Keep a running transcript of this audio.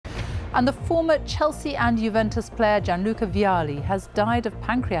And the former Chelsea and Juventus player Gianluca Vialli has died of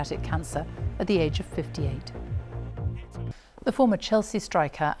pancreatic cancer at the age of 58. The former Chelsea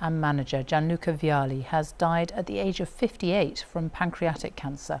striker and manager Gianluca Vialli has died at the age of 58 from pancreatic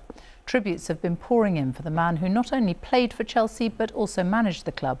cancer. Tributes have been pouring in for the man who not only played for Chelsea but also managed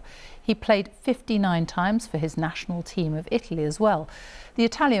the club. He played 59 times for his national team of Italy as well. The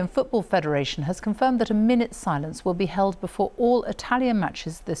Italian Football Federation has confirmed that a minute's silence will be held before all Italian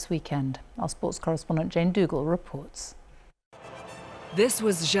matches this weekend. Our sports correspondent Jane Dougal reports. This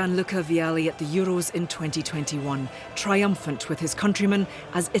was Gianluca Vialli at the Euros in 2021, triumphant with his countrymen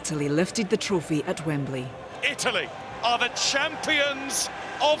as Italy lifted the trophy at Wembley. Italy are the champions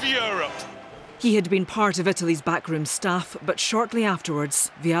of Europe. He had been part of Italy's backroom staff, but shortly afterwards,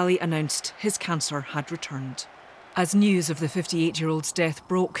 Vialli announced his cancer had returned. As news of the 58-year-old's death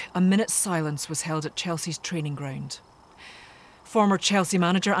broke, a minute's silence was held at Chelsea's training ground. Former Chelsea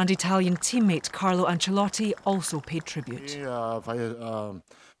manager and Italian teammate Carlo Ancelotti also paid tribute.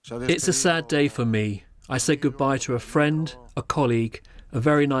 It's a sad day for me. I said goodbye to a friend, a colleague, a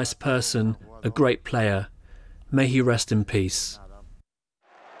very nice person, a great player. May he rest in peace.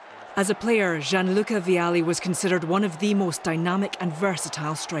 As a player, Gianluca Vialli was considered one of the most dynamic and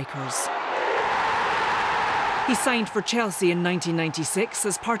versatile strikers. He signed for Chelsea in 1996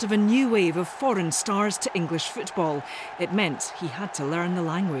 as part of a new wave of foreign stars to English football. It meant he had to learn the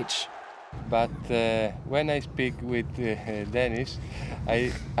language. But when I speak with Dennis,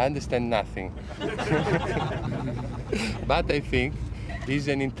 I understand nothing. But I think he's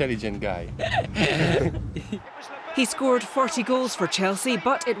an intelligent guy. He scored 40 goals for Chelsea,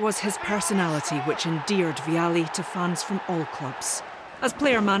 but it was his personality which endeared Vialli to fans from all clubs. As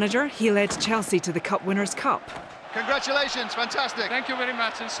player-manager, he led Chelsea to the Cup Winners' Cup. Congratulations, fantastic. Thank you very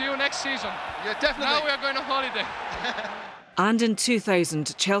much and see you next season. Yeah, definitely. Now we are going on holiday. And in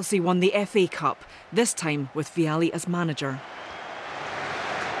 2000, Chelsea won the FA Cup, this time with Vialli as manager.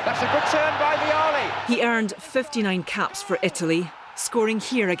 That's a good turn by Vialli. He earned 59 caps for Italy, scoring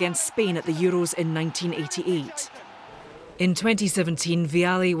here against Spain at the Euros in 1988. In 2017,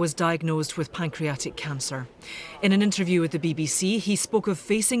 Vialli was diagnosed with pancreatic cancer. In an interview with the BBC, he spoke of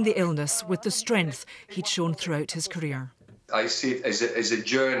facing the illness with the strength he'd shown throughout his career. I see it as a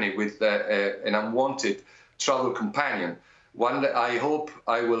journey with an unwanted travel companion, one that I hope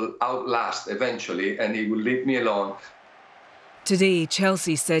I will outlast eventually, and he will leave me alone. Today,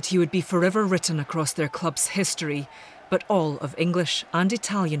 Chelsea said he would be forever written across their club's history, but all of English and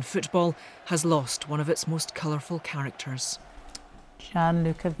Italian football has lost one of its most colourful characters.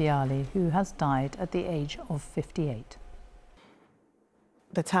 Gianluca Vialli, who has died at the age of 58.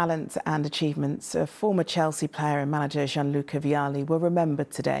 The talents and achievements of former Chelsea player and manager Gianluca Vialli were remembered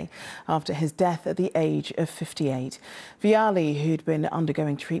today after his death at the age of 58. Vialli, who'd been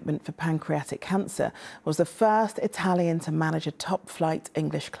undergoing treatment for pancreatic cancer, was the first Italian to manage a top-flight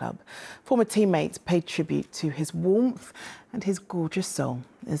English club. Former teammates paid tribute to his warmth and his gorgeous soul,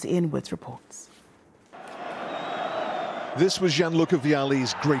 as Ian Woods reports. This was Gianluca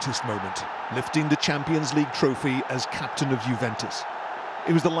Vialli's greatest moment, lifting the Champions League trophy as captain of Juventus.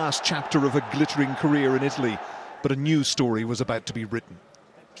 It was the last chapter of a glittering career in Italy, but a new story was about to be written.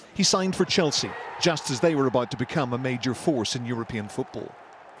 He signed for Chelsea, just as they were about to become a major force in European football.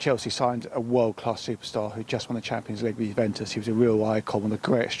 Chelsea signed a world-class superstar who just won the Champions League with Juventus. He was a real icon, one of the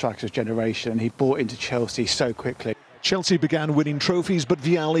greatest strikers of his generation, and he bought into Chelsea so quickly. Chelsea began winning trophies, but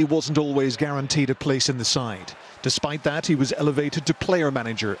Vialli wasn't always guaranteed a place in the side. Despite that, he was elevated to player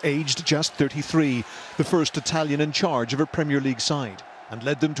manager, aged just 33, the first Italian in charge of a Premier League side, and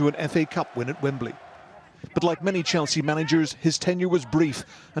led them to an FA Cup win at Wembley. But like many Chelsea managers, his tenure was brief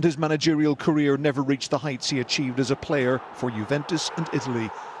and his managerial career never reached the heights he achieved as a player for Juventus and Italy.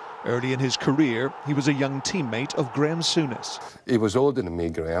 Early in his career, he was a young teammate of Graham Souness. He was older than me,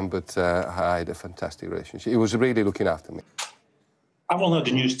 Graham, but I had a fantastic relationship. He was really looking after me. I've only had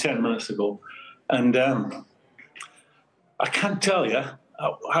the news 10 minutes ago, and I can't tell you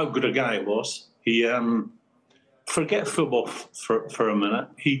how good a guy he was. He forget football for a minute.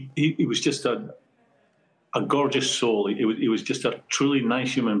 He was just a gorgeous soul. He was just a truly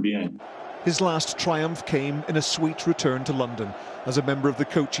nice human being. His last triumph came in a sweet return to London as a member of the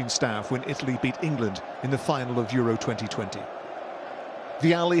coaching staff when Italy beat England in the final of Euro 2020.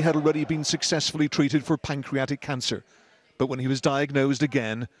 Vialli had already been successfully treated for pancreatic cancer, but when he was diagnosed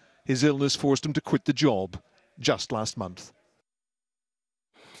again, his illness forced him to quit the job just last month.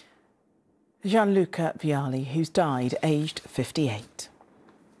 Gianluca Vialli, who's died aged 58.